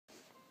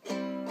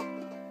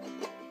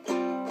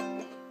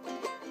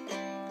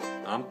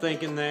I'm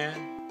thinking that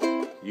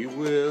you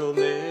will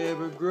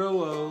never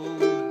grow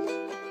old.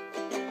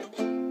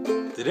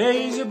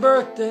 Today's your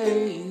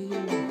birthday,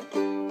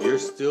 you're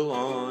still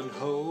on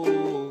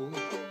hold.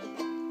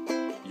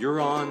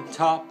 You're on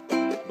top,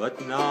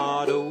 but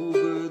not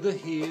over the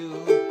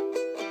hill.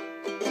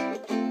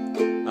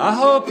 I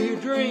hope your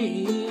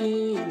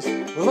dreams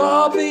will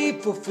all be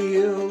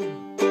fulfilled.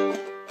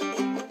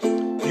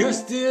 You're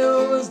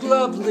still as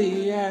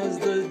lovely as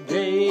the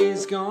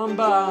days gone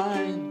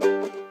by.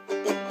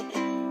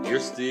 You're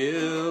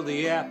still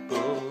the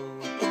apple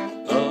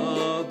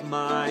of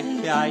my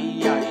eye.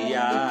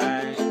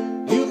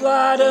 You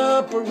light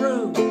up a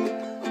room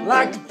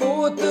like the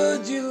 4th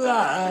of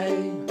July.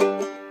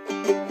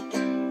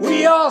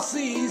 We all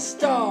see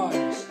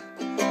stars,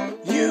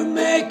 you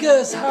make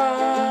us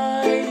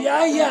high.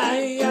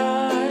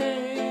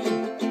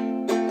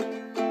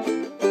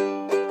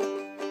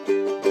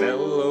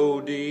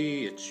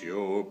 Melody, it's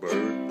your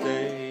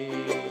birthday.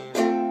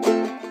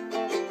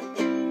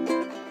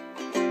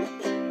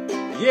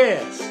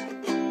 Yes,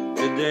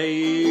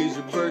 today's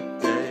your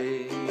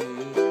birthday.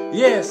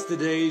 Yes,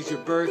 today's your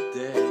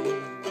birthday.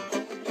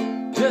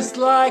 Just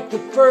like the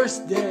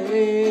first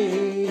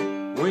day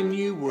when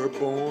you were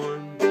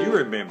born. You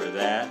remember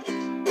that.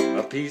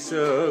 A piece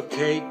of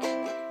cake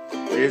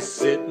is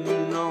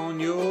sitting on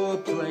your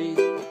plate.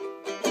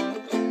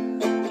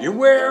 You're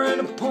wearing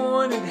a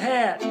pointed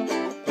hat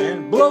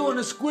and blowing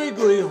a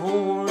squiggly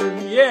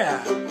horn,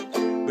 yeah.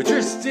 But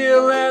you're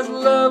still as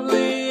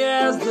lovely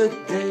as the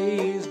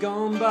days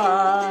gone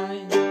by.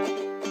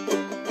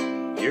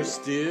 You're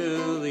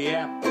still the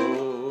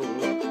apple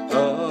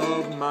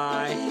of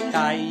my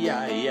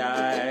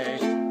eye.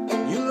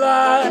 You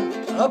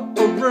light up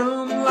a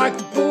room like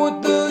the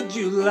 4th of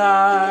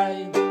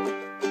July.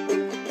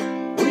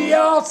 We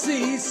all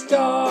see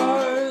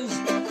stars,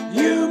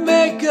 you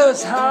make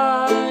us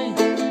high.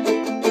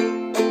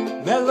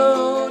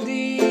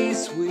 Melody,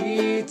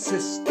 sweet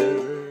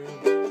sister,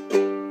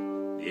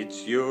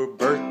 it's your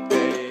birthday.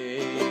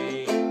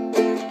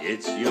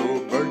 It's your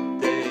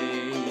birthday.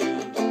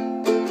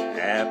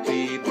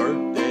 Happy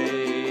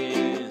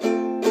birthday.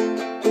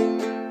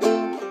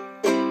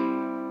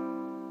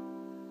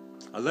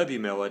 I love you,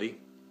 Melody.